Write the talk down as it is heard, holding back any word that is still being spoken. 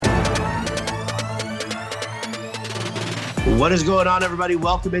What is going on, everybody?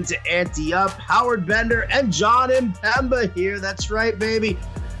 Welcome into Ante Up. Howard Bender and John Impemba here. That's right, baby.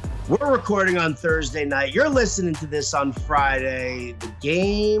 We're recording on Thursday night. You're listening to this on Friday. The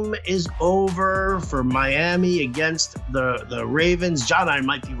game is over for Miami against the Ravens. John and I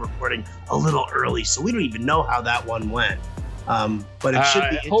might be recording a little early, so we don't even know how that one went. But it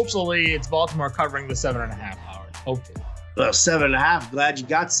should be. Hopefully, it's Baltimore covering the 7.5, Howard. Hopefully. Well, 7.5. Glad you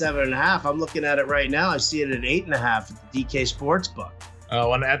got 7.5. I'm looking at it right now. I see it at 8.5 at the DK Sportsbook.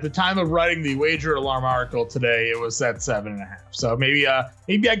 Oh, and at the time of writing the wager alarm article today, it was at 7.5. So maybe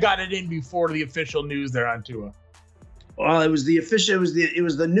I got it in before the official news there on Tua. Well, it was the official. It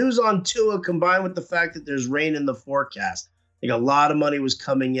was the news on Tua combined with the fact that there's rain in the forecast. I think a lot of money was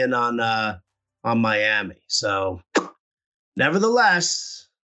coming in on Miami. So, nevertheless,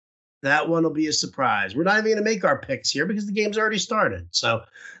 that one will be a surprise. We're not even going to make our picks here because the game's already started. So,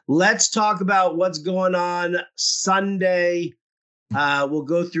 let's talk about what's going on Sunday. We'll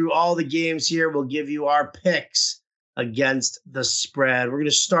go through all the games here. We'll give you our picks against the spread. We're going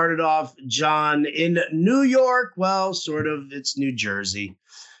to start it off, John, in New York. Well, sort of. It's New Jersey.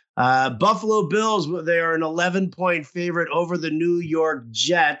 Buffalo Bills, they are an 11-point favorite over the New York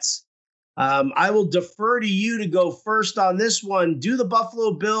Jets. I will defer to you to go first on this one. Do the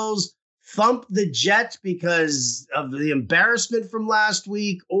Buffalo Bills thump the Jets because of the embarrassment from last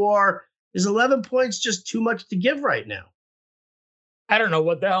week, or is 11 points just too much to give right now? I don't know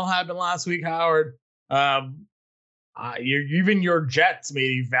what the hell happened last week, Howard. Even your Jets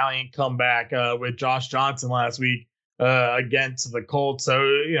made a valiant comeback with Josh Johnson last week against the Colts.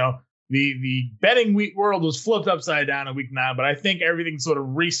 So, the betting week world was flipped upside down in week 9, but I think everything sort of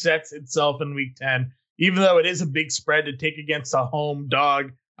resets itself in week 10. Even though it is a big spread to take against a home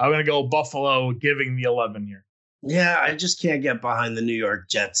dog, I'm going to go Buffalo giving the 11 here. Yeah, I just can't get behind the New York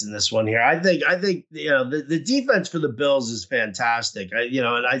Jets in this one here. I think the defense for the Bills is fantastic.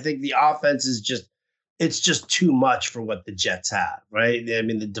 And I think the offense is just too much for what the Jets have, right? I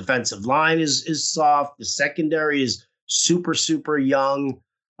mean, the defensive line is soft. The secondary is super, super young.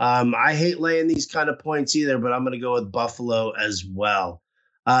 I hate laying these kind of points either, but I'm going to go with Buffalo as well.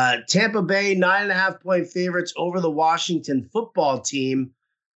 Tampa Bay, 9.5-point favorites over the Washington football team.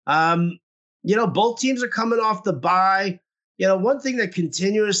 Both teams are coming off the bye. One thing that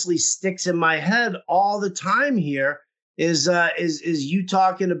continuously sticks in my head all the time here is you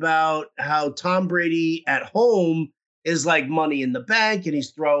talking about how Tom Brady at home is like money in the bank, and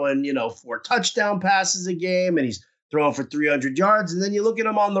he's throwing 4 touchdown passes a game, and he's throwing for 300 yards. And then you look at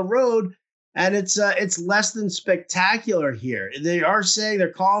him on the road, and it's less than spectacular here. They are saying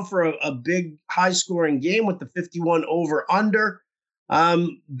they're calling for a big high scoring game with the 51 over under.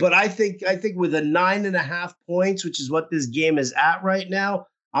 But I think with a 9.5 points, which is what this game is at right now,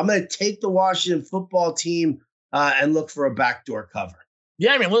 I'm going to take the Washington football team and look for a backdoor cover.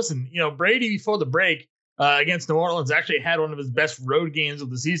 Yeah, I mean, listen, Brady before the break against New Orleans actually had one of his best road games of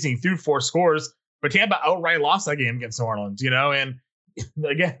the season. He threw 4 scores, but Tampa outright lost that game against New Orleans, and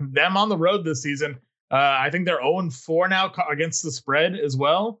again, them on the road this season. I think they're 0-4 now against the spread as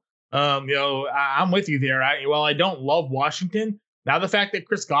well. I'm with you there. While I don't love Washington, now the fact that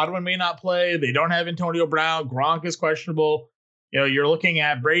Chris Godwin may not play, they don't have Antonio Brown, Gronk is questionable. You're looking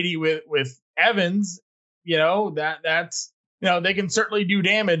at Brady with Evans. That's they can certainly do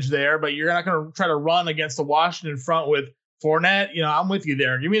damage there, but you're not going to try to run against the Washington front with Fournette. I'm with you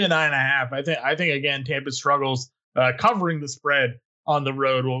there. Give me the 9.5. I think again Tampa struggles covering the spread on the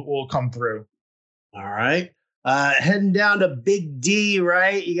road will come through. All right. Heading down to Big D,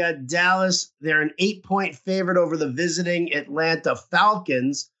 right? You got Dallas. They're an 8-point favorite over the visiting Atlanta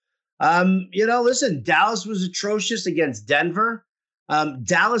Falcons. Listen, Dallas was atrocious against Denver.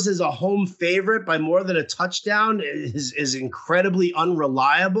 Dallas is a home favorite by more than a touchdown is incredibly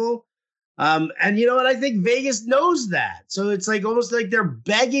unreliable. And you know what? I think Vegas knows that. So it's like almost like they're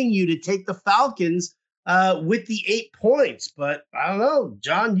begging you to take the Falcons with the 8 points. But I don't know.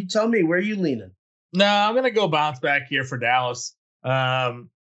 John, you tell me, where are you leaning? No, I'm going to go bounce back here for Dallas. I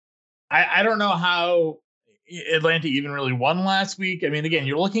don't know how Atlanta even really won last week. I mean, again,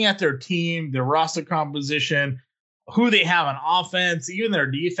 you're looking at their team, their roster composition, who they have on offense, even their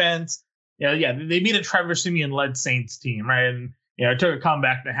defense. They beat a Trevor Siemian-led Saints team, right? And, it took a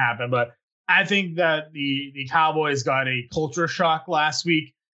comeback to happen. But I think that the Cowboys got a culture shock last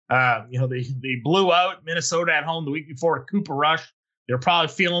week. They blew out Minnesota at home the week before Cooper Rush. They're probably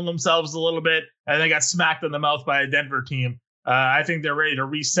feeling themselves a little bit, and they got smacked in the mouth by a Denver team. I think they're ready to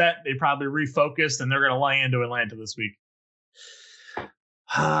reset. They probably refocused, and they're going to lay into Atlanta this week.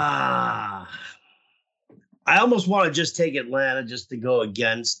 I almost want to just take Atlanta just to go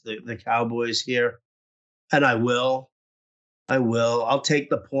against the Cowboys here, and I will. I will. I'll take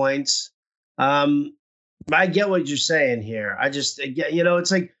the points. Um, I get what you're saying here. I just get,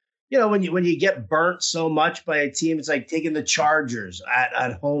 it's like, when you get burnt so much by a team, it's like taking the Chargers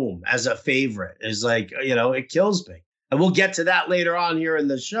at home as a favorite. Is like, it kills me. And we'll get to that later on here in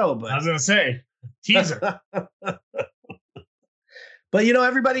the show. But I was gonna say teaser. But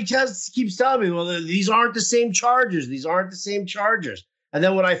everybody keeps telling me, well, these aren't the same Chargers. These aren't the same Chargers. And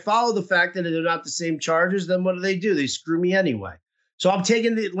then when I follow the fact that they're not the same Chargers, then what do? They screw me anyway. So I'm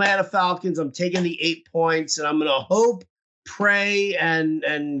taking the Atlanta Falcons. I'm taking the 8 points, and I'm going to hope, pray,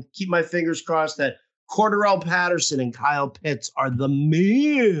 and keep my fingers crossed that Cordarrelle Patterson and Kyle Pitts are the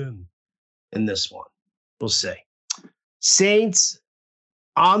men in this one. We'll see. Saints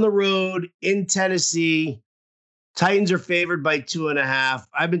on the road in Tennessee. Titans are favored by 2.5.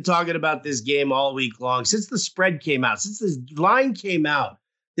 I've been talking about this game all week long. Since the spread came out, since the line came out,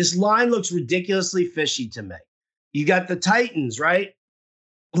 this line looks ridiculously fishy to me. You got the Titans, right?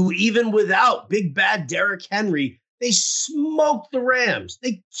 Who even without big bad Derrick Henry, they smoked the Rams.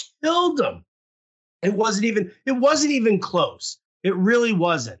 They killed them. It wasn't even close. It really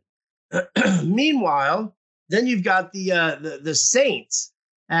wasn't. Meanwhile, then you've got the Saints.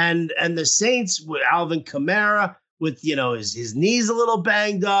 And the Saints with Alvin Kamara with, his knees a little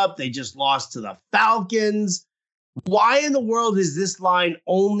banged up. They just lost to the Falcons. Why in the world is this line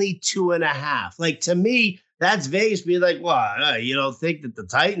only 2.5? Like, to me, that's Vegas being like, what? You don't think that the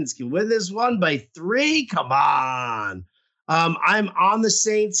Titans can win this one by 3? Come on. I'm on the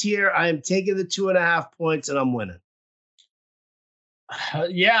Saints here. I am taking the 2.5 points, and I'm winning.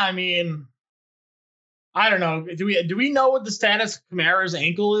 Yeah, I mean, I don't know. Do we know what the status of Kamara's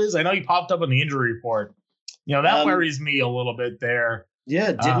ankle is? I know he popped up on the injury report. That worries me a little bit there.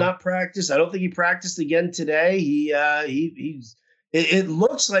 Yeah, did not practice. I don't think he practiced again today. It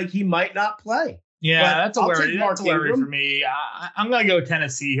looks like he might not play. Yeah, that's a worry. That's a worry for me. I'm going to go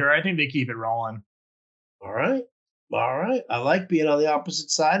Tennessee here. I think they keep it rolling. All right. I like being on the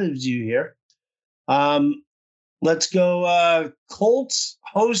opposite side of you here. Let's go Colts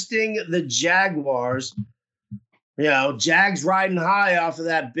hosting the Jaguars. Jags riding high off of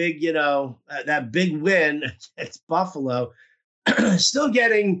that big, that big win against Buffalo. Still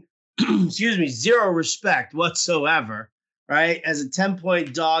getting, zero respect whatsoever, right? As a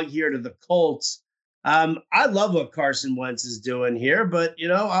 10-point dog here to the Colts. I love what Carson Wentz is doing here, but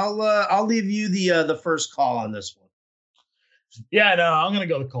I'll leave you the first call on this one. Yeah, no, I'm gonna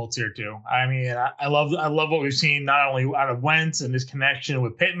go the Colts here too. I mean, I love what we've seen not only out of Wentz and his connection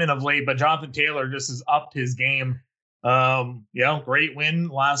with Pittman of late, but Jonathan Taylor just has upped his game. Great win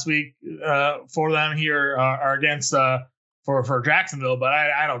last week for them here against for Jacksonville, but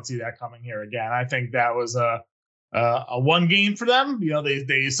I don't see that coming here again. I think that was a one game for them.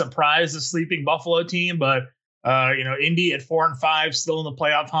 They surprised the sleeping Buffalo team, but Indy at 4-5, still in the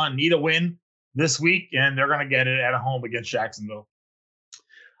playoff hunt, need a win this week, and they're going to get it at home against Jacksonville.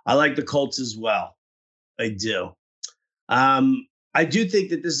 I like the Colts as well. I do. I do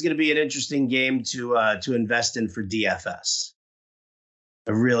think that this is going to be an interesting game to invest in for DFS.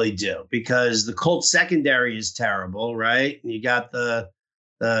 I really do, because the Colts secondary is terrible, right? You got the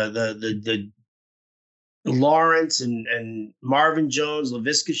Lawrence and Marvin Jones,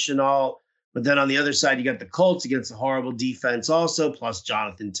 Laviska Shenault, but then on the other side you got the Colts against a horrible defense also, plus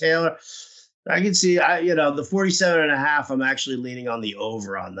Jonathan Taylor. I can see, the 47.5. I'm actually leaning on the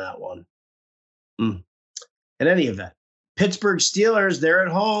over on that one. In any event, Pittsburgh Steelers, they're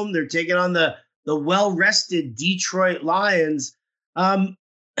at home. They're taking on the well-rested Detroit Lions. I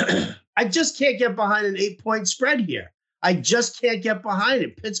just can't get behind an 8-point spread here. I just can't get behind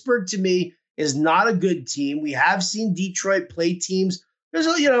it. Pittsburgh, to me, is not a good team. We have seen Detroit play teams. There's,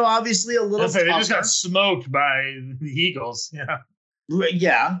 obviously a little. They just got smoked by the Eagles. Yeah.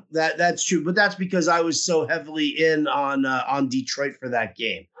 Yeah, that's true, but that's because I was so heavily in on Detroit for that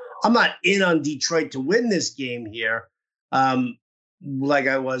game. I'm not in on Detroit to win this game here, like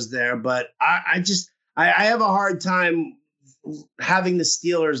I was there, but I have a hard time having the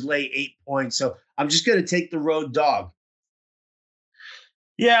Steelers lay 8 points, so I'm just going to take the road dog.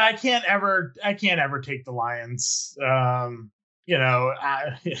 Yeah, I can't ever take the Lions.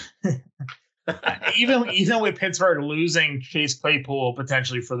 Even with Pittsburgh losing Chase Claypool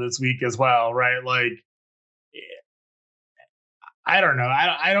potentially for this week as well, right? Like, I don't know.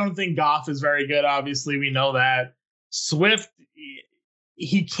 I don't think Goff is very good. Obviously, we know that. Swift,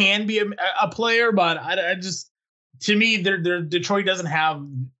 he can be a player, but I just, to me, Detroit doesn't have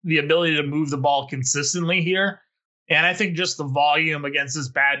the ability to move the ball consistently here. And I think just the volume against this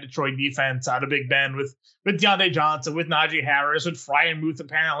bad Detroit defense out of Big Ben with Deontay Johnson, with Najee Harris, with Freiermuth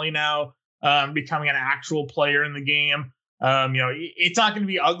apparently now becoming an actual player in the game. It's not going to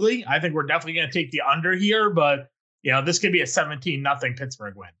be ugly. I think we're definitely going to take the under here, but this could be a 17-0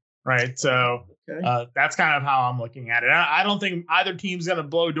 Pittsburgh win, right? So that's kind of how I'm looking at it. I don't think either team's going to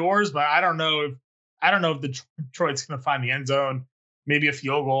blow doors, but I don't know if Detroit's going to find the end zone, maybe a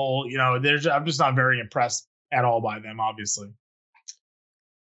field goal. I'm just not very impressed at all by them, obviously.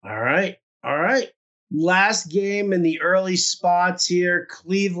 All right. Last game in the early spots here,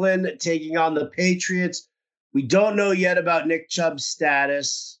 Cleveland taking on the Patriots. We don't know yet about Nick Chubb's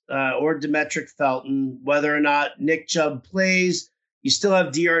status or Demetric Felton, whether or not Nick Chubb plays. You still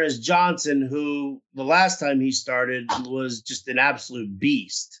have Dearness Johnson, who the last time he started was just an absolute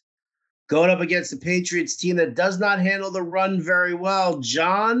beast. Going up against the Patriots team that does not handle the run very well.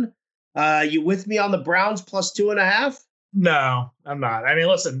 John, you with me on the Browns plus 2.5? No, I'm not. I mean,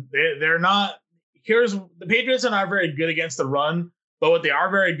 listen, they're not. The Patriots are not very good against the run, but what they are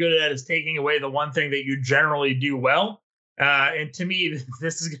very good at is taking away the one thing that you generally do well. And to me,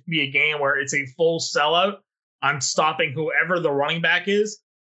 this is going to be a game where it's a full sellout on stopping whoever the running back is,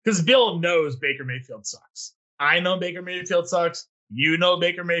 because Bill knows Baker Mayfield sucks. I know Baker Mayfield sucks. You know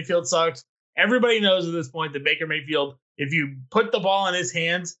Baker Mayfield sucks. Everybody knows at this point that Baker Mayfield, if you put the ball in his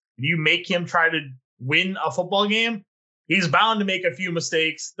hands, if you make him try to win a football game, he's bound to make a few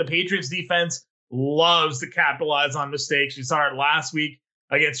mistakes. The Patriots defense loves to capitalize on mistakes. You saw it last week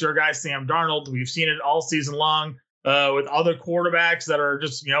against your guy, Sam Darnold. We've seen it all season long with other quarterbacks that are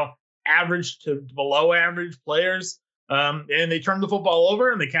just, average to below average players. And they turn the football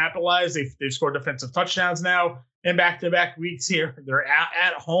over and they capitalize. They've scored defensive touchdowns now in back-to-back weeks here. They're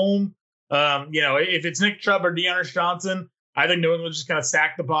at home. If it's Nick Chubb or Dearness Johnson, I think New England's just going to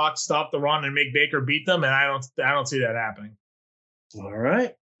stack the box, stop the run, and make Baker beat them. And I don't see that happening. All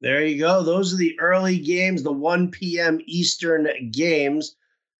right. There you go. Those are the early games, the 1 p.m. Eastern games.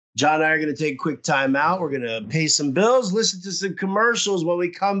 John and I are going to take a quick time out. We're going to pay some bills, listen to some commercials. When we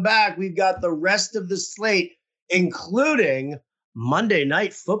come back, we've got the rest of the slate, including Monday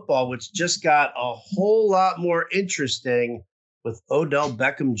Night Football, which just got a whole lot more interesting with Odell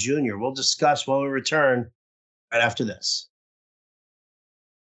Beckham Jr. We'll discuss when we return right after this.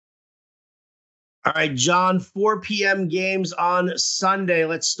 All right, John, 4 p.m. games on Sunday.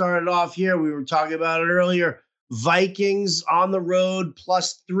 Let's start it off here. We were talking about it earlier. Vikings on the road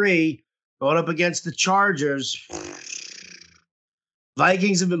 +3 going up against the Chargers.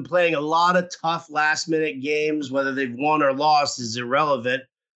 Vikings have been playing a lot of tough last-minute games. Whether they've won or lost is irrelevant,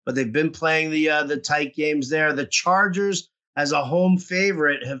 but they've been playing the tight games there. The Chargers, as a home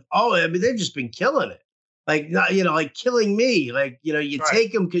favorite, they've just been killing it. Like killing me. You right.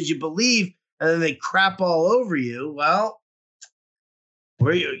 Take them because you believe, and then they crap all over you. Well,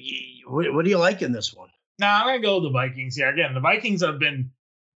 what do you like in this one? No, I'm going to go with the Vikings here. Again, the Vikings have been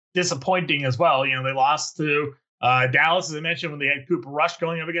disappointing as well. They lost to Dallas, as I mentioned, when they had Cooper Rush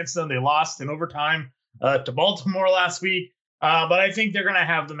going up against them. They lost in overtime to Baltimore last week. But I think they're going to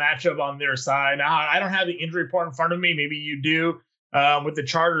have the matchup on their side. Now, I don't have the injury report in front of me. Maybe you do. With the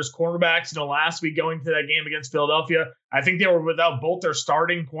Chargers cornerbacks, last week going to that game against Philadelphia, I think they were without both their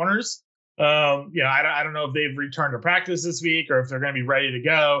starting corners. I don't know if they've returned to practice this week or if they're going to be ready to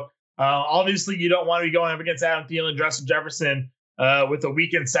go. Obviously, you don't want to be going up against Adam Thielen, Justin Jefferson with a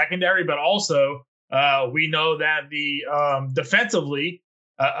weakened secondary, but also we know that the defensively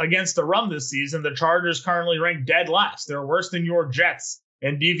against the run this season, the Chargers currently ranked dead last. They're worse than your Jets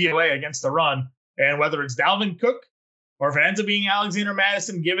in DVOA against the run. And whether it's Dalvin Cook or if it ends up being Alexander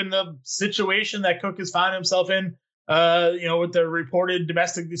Mattison, given the situation that Cook has found himself in, with the reported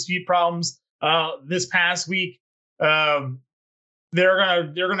domestic dispute problems this past week, they're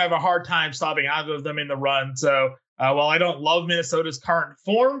gonna have a hard time stopping either of them in the run. So while I don't love Minnesota's current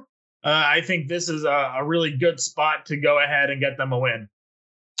form, I think this is a really good spot to go ahead and get them a win.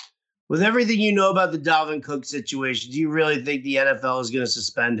 With everything you know about the Dalvin Cook situation, do you really think the NFL is going to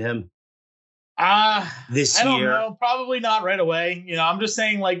suspend him this year? I don't know. Probably not right away. I'm just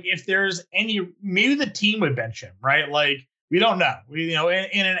saying, if there's maybe the team would bench him, right? We don't know.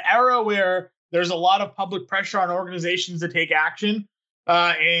 In an era where there's a lot of public pressure on organizations to take action,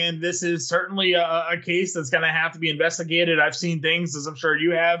 and this is certainly a case that's going to have to be investigated. I've seen things, as I'm sure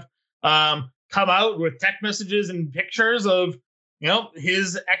you have, come out with text messages and pictures of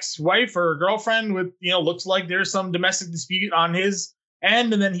his ex-wife or girlfriend with, looks like there's some domestic dispute on his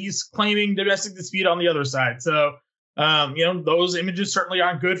end, and then he's claiming domestic dispute on the other side. So, those images certainly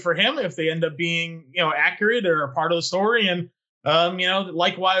aren't good for him if they end up being, accurate or a part of the story. And,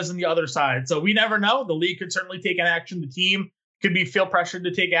 likewise on the other side. So we never know. The league could certainly take an action. The team could feel pressured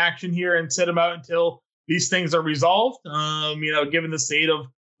to take action here and sit him out until these things are resolved. Given the state of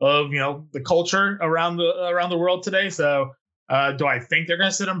of the culture around the world today. So do I think they're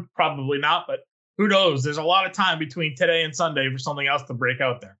going to sit him? Probably not, but who knows? There's a lot of time between today and Sunday for something else to break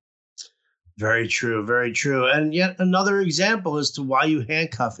out there. Very true. Very true. And yet another example as to why you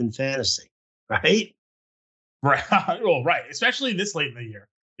handcuff in fantasy, right? Right. Well, right. Especially this late in the year.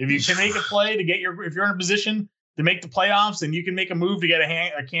 If you can make a play to get if you're in a position to make the playoffs and you can make a move to get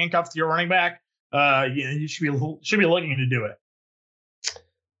a handcuff to your running back, you should be looking to do it.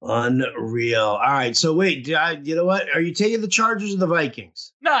 Unreal. All right. So wait, you know what? Are you taking the Chargers or the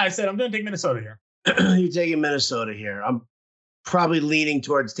Vikings? No, I said I'm going to take Minnesota here. You're taking Minnesota here. I'm probably leaning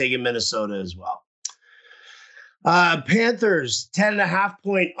towards taking Minnesota as well. Panthers,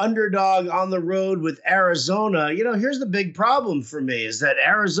 10.5-point underdog on the road with Arizona. Here's the big problem for me is that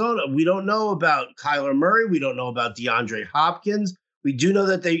Arizona, we don't know about Kyler Murray. We don't know about DeAndre Hopkins. We do know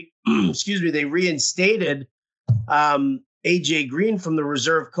that they, they reinstated AJ Green from the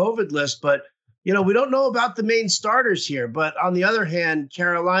reserve COVID list, but we don't know about the main starters here. But on the other hand,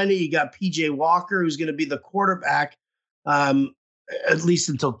 Carolina, you got PJ Walker, who's going to be the quarterback, at least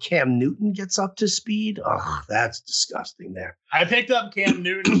until Cam Newton gets up to speed. Oh, that's disgusting there. I picked up Cam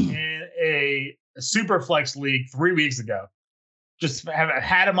Newton in a super flex league 3 weeks ago. Just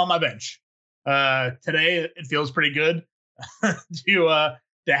had him on my bench. Today, it feels pretty good to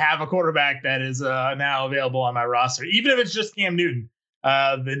have a quarterback that is now available on my roster, even if it's just Cam Newton.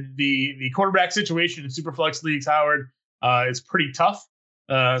 The quarterback situation in super flex leagues, Howard, is pretty tough.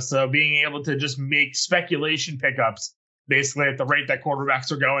 So being able to just make speculation pickups basically at the rate that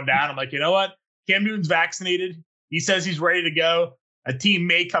quarterbacks are going down, I'm like, you know what? Cam Newton's vaccinated. He says he's ready to go. A team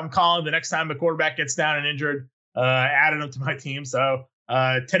may come calling the next time a quarterback gets down and injured, added him to my team. So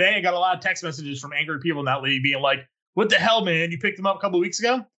today I got a lot of text messages from angry people in that league being like, what the hell, man? You picked him up a couple of weeks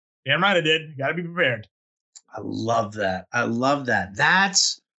ago? Damn right I did. You got to be prepared. I love that.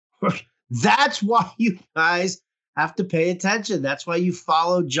 That's why you guys have to pay attention. That's why you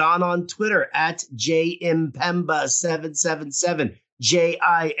follow John on Twitter at JMPemba777,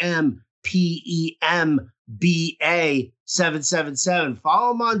 JIMPEMBA777.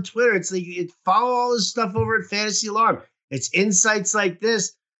 Follow him on Twitter. It's like follow all this stuff over at Fantasy Alarm. It's insights like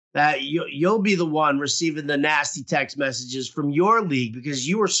this that you'll be the one receiving the nasty text messages from your league because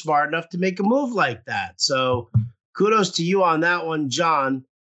you were smart enough to make a move like that. So kudos to you on that one, John.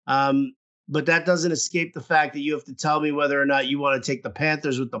 But that doesn't escape the fact that you have to tell me whether or not you want to take the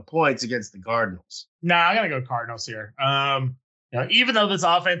Panthers with the points against the Cardinals. Nah, I gotta go Cardinals here. Even though this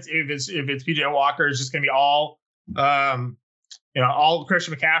offense, if it's PJ Walker, is just gonna be all Christian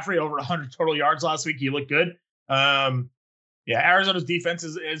McCaffrey over 100 total yards last week. He looked good. Arizona's defense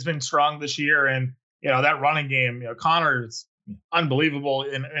has been strong this year, and that running game, Connor is unbelievable,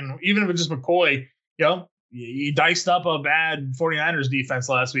 and even if it's just McCoy, he diced up a bad 49ers defense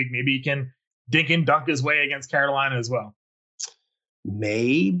last week. Maybe he can dink and dunk his way against Carolina as well.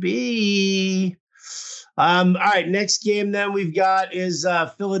 Maybe. All right, next game then we've got is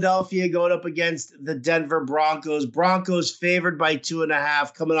Philadelphia going up against the Denver Broncos. Broncos favored by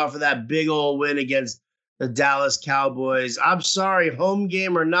 2.5, coming off of that big old win against the Dallas Cowboys. I'm sorry, home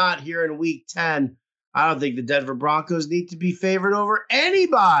game or not here in week 10, I don't think the Denver Broncos need to be favored over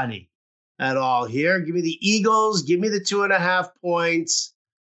anybody at all here. Give me the Eagles. Give me the 2.5 points.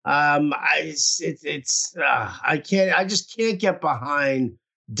 I just can't get behind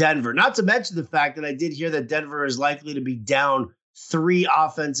Denver. Not to mention the fact that I did hear that Denver is likely to be down 3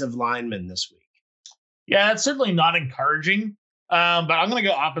 offensive linemen this week. Yeah, that's certainly not encouraging. But I'm going to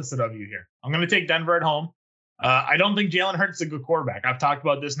go opposite of you here. I'm going to take Denver at home. I don't think Jalen Hurts is a good quarterback. I've talked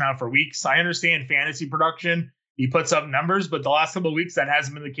about this now for weeks. I understand fantasy production. He puts up numbers, but the last couple of weeks, that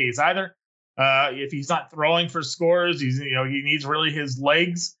hasn't been the case either. If he's not throwing for scores, he needs really his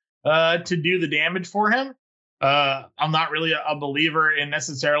legs to do the damage for him. I'm not really a believer in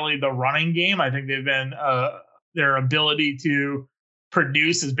necessarily the running game. I think they've been their ability to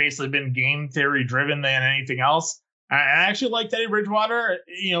produce has basically been game theory driven than anything else. I actually like Teddy Bridgewater,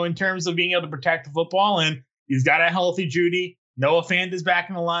 in terms of being able to protect the football, and he's got a healthy Judy. Noah Fant is back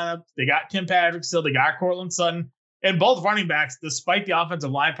in the lineup. They got Tim Patrick still. They got Cortland Sutton, and both running backs, despite the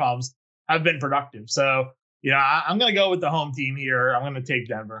offensive line problems, have been productive. So, I'm going to go with the home team here. I'm going to take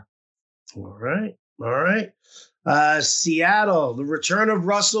Denver. All right. Seattle, the return of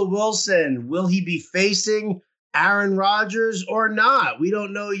Russell Wilson. Will he be facing Aaron Rodgers or not? We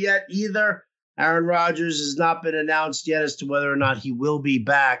don't know yet either. Aaron Rodgers has not been announced yet as to whether or not he will be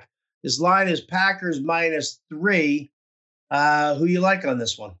back. This line is Packers -3. Who you like on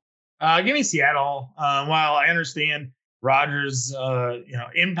this one? Give me Seattle. While I understand Rodgers,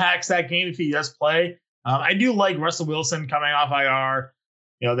 impacts that game if he does play, I do like Russell Wilson coming off IR.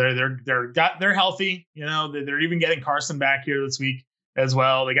 they're healthy. They're even getting Carson back here this week as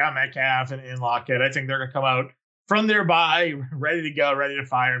well. They got Metcalf and Lockett. I think they're gonna come out from their bye ready to go, ready to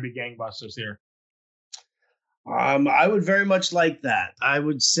fire and be gangbusters here. I would very much like that. I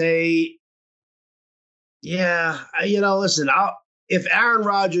would say, yeah, listen, if Aaron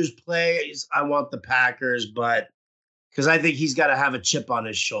Rodgers plays, I want the Packers, but because I think he's got to have a chip on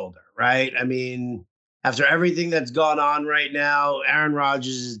his shoulder, right? I mean, after everything that's gone on right now, Aaron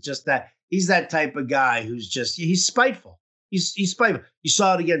Rodgers is just that. He's that type of guy who's he's spiteful. He's spiteful. You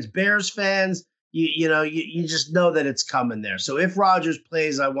saw it against Bears fans. You just know that it's coming there. So if Rodgers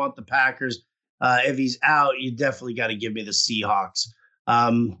plays, I want the Packers. If he's out, you definitely got to give me the Seahawks.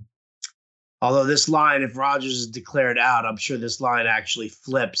 Although this line, if Rodgers is declared out, I'm sure this line actually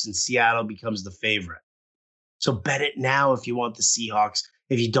flips and Seattle becomes the favorite. So bet it now if you want the Seahawks.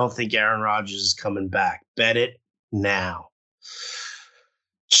 If you don't think Aaron Rodgers is coming back, bet it now.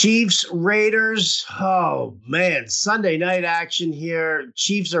 Chiefs, Raiders. Oh, man. Sunday night action here.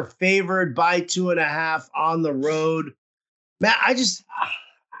 Chiefs are favored by 2.5 on the road. Man, I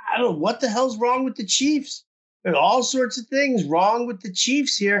don't know what the hell's wrong with the Chiefs. There's all sorts of things wrong with the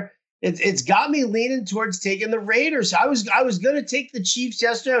Chiefs here. It's got me leaning towards taking the Raiders. I was going to take the Chiefs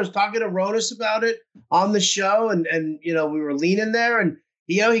yesterday. I was talking to Ronas about it on the show, and we were leaning there, and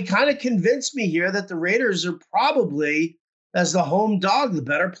he kind of convinced me here that the Raiders are probably, as the home dog, the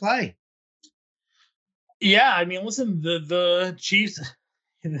better play. Yeah, I mean, listen, the Chiefs,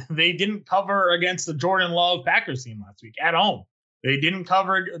 they didn't cover against the Jordan Love Packers team last week at home. They didn't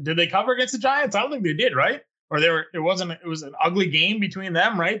cover. Did they cover against the Giants? I don't think they did, right? Or it was an ugly game between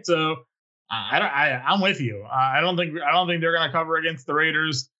them, right? So I'm with you. I don't think they're going to cover against the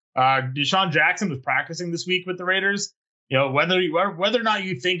Raiders. Deshaun Jackson was practicing this week with the Raiders. Whether or not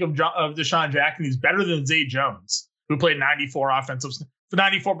you think of Deshaun Jackson, he's better than Zay Jones, who played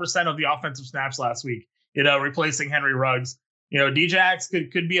 94% of the offensive snaps last week. Replacing Henry Ruggs.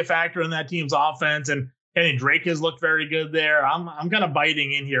 Djax could be a factor in that team's offense, and Kenny Drake has looked very good there. I'm kind of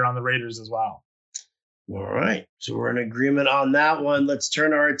biting in here on the Raiders as well. All right. So we're in agreement on that one. Let's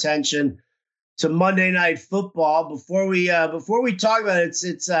turn our attention to Monday Night Football. Before we talk about it,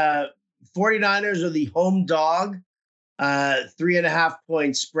 it's 49ers are the home dog, 3.5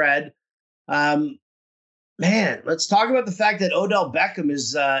 point spread. Man, let's talk about the fact that Odell Beckham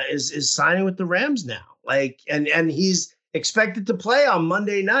is signing with the Rams now. And he's expected to play on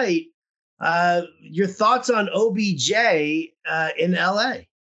Monday night. Your thoughts on OBJ in LA?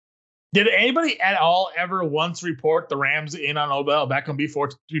 Did anybody at all ever once report the Rams in on Odell Beckham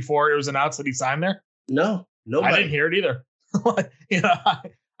before it was announced that he signed there? No, nobody. I didn't hear it either.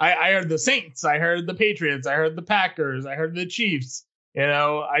 I heard the Saints, I heard the Patriots, I heard the Packers, I heard the Chiefs.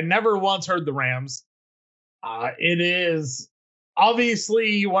 I never once heard the Rams. It is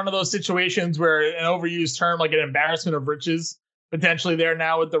obviously one of those situations where an overused term, like an embarrassment of riches, potentially there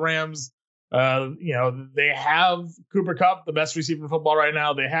now with the Rams. They have Cooper Kupp, the best receiver in football right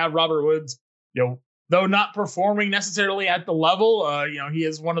now. They have Robert Woods, though not performing necessarily at the level. He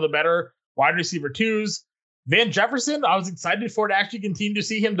is one of the better wide receiver twos. Van Jefferson, I was excited for to actually continue to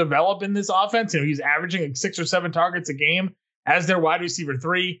see him develop in this offense. He's averaging like 6 or 7 targets a game as their wide receiver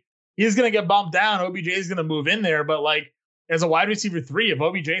 3. He's going to get bumped down. OBJ is going to move in there, but as a wide receiver 3, if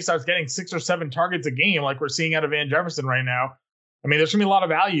OBJ starts getting 6 or 7 targets a game, like we're seeing out of Van Jefferson right now, I mean, there's going to be a lot of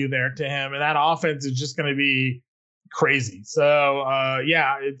value there to him, and that offense is just going to be crazy. So,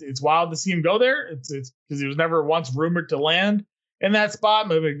 it's wild to see him go there. It's because he was never once rumored to land in that spot.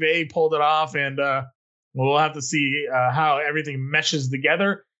 But McVay pulled it off, and we'll have to see how everything meshes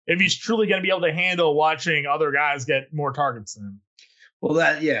together. If he's truly going to be able to handle watching other guys get more targets than him. Well,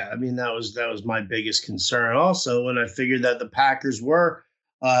 that was my biggest concern. Also, when I figured that the Packers were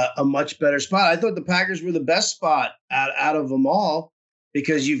a much better spot. I thought the Packers were the best spot out of them all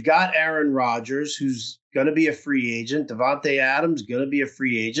because you've got Aaron Rodgers, who's going to be a free agent. Devontae Adams going to be a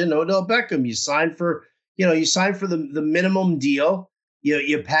free agent. Odell Beckham, you signed for the minimum deal.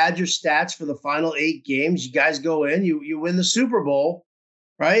 You pad your stats for the final 8 games. You guys go in, you win the Super Bowl,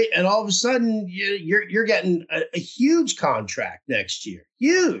 right? And all of a sudden you're getting a huge contract next year.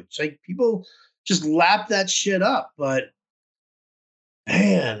 Huge. Like people just lap that shit up, but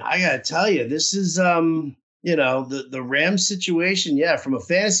man, I gotta tell you, this is the Rams situation. Yeah, from a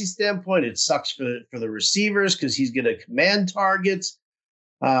fantasy standpoint, it sucks for the receivers because he's gonna command targets.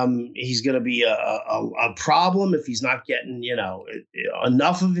 He's gonna be a problem if he's not getting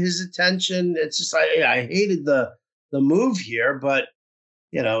enough of his attention. It's just I hated the move here, but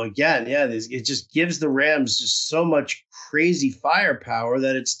again, it just gives the Rams just so much crazy firepower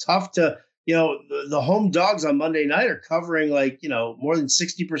that it's tough to the home dogs on Monday night are covering more than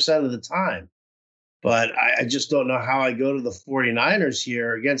 60% of the time. But I just don't know how I go to the 49ers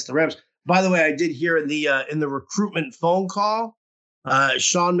here against the Rams. By the way, I did hear in the recruitment phone call,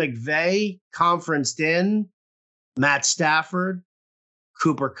 Sean McVay conferenced in Matt Stafford,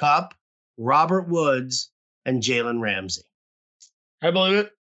 Cooper Kupp, Robert Woods, and Jalen Ramsey. I believe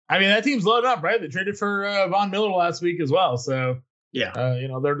it. I mean, that team's loaded up, right? They traded for Von Miller last week as well. So, yeah,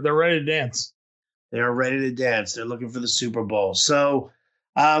 they're ready to dance. They are ready to dance. They're looking for the Super Bowl. So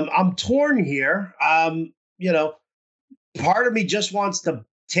I'm torn here. Part of me just wants to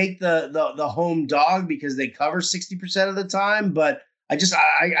take the home dog because they cover 60% of the time, but I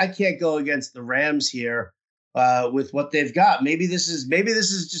can't go against the Rams here with what they've got. Maybe this is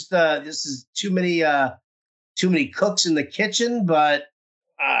just this is too many cooks in the kitchen, but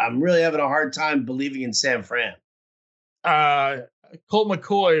I'm really having a hard time believing in San Fran. Colt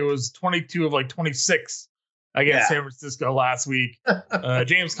McCoy was 22 of 26 against San Francisco last week.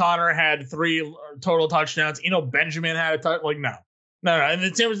 James Conner had 3 total touchdowns. Benjamin had a touch. No. And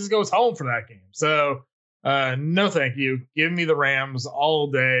then San Francisco was home for that game. So no, thank you. Give me the Rams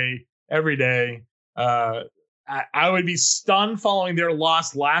all day, every day. I would be stunned following their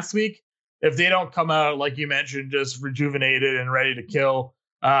loss last week if they don't come out, like you mentioned, just rejuvenated and ready to kill.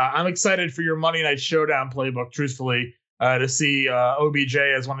 I'm excited for your Monday Night Showdown playbook, truthfully, to see OBJ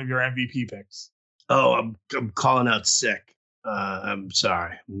as one of your MVP picks. Oh, I'm calling out sick. I'm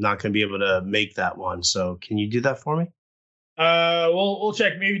sorry. I'm not going to be able to make that one. So can you do that for me? We'll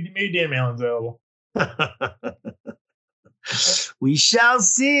check. Maybe Dan Malin's available. We shall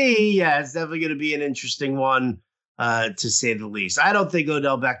see. Yeah, it's definitely going to be an interesting one, to say the least. I don't think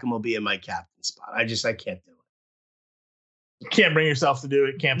Odell Beckham will be in my captain spot. I can't do it. You can't bring yourself to do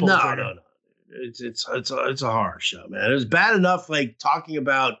it. Can't pull the trigger. No. It's a horror show, man. It was bad enough talking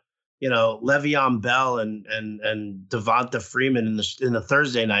about Le'Veon Bell and Devonta Freeman in the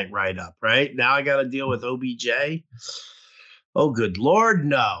Thursday night write-up, right? Now I got to deal with OBJ. Oh, good Lord,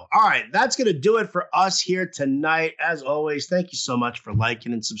 no. All right, that's going to do it for us here tonight. As always, thank you so much for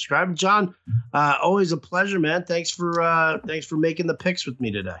liking and subscribing. John, always a pleasure, man. Thanks for making the picks with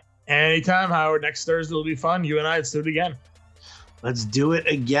me today. Anytime, Howard. Next Thursday will be fun. You and I, let's do it again. Let's do it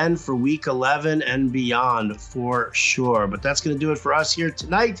again for Week 11 and beyond for sure. But that's going to do it for us here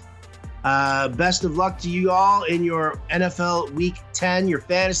tonight. Best of luck to you all in your NFL Week 10, your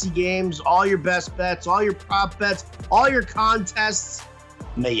fantasy games, all your best bets, all your prop bets, all your contests.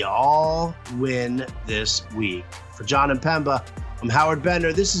 May you all win this week. For John and Pemba, I'm Howard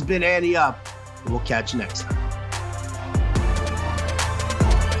Bender. This has been Ante Up, and we'll catch you next time.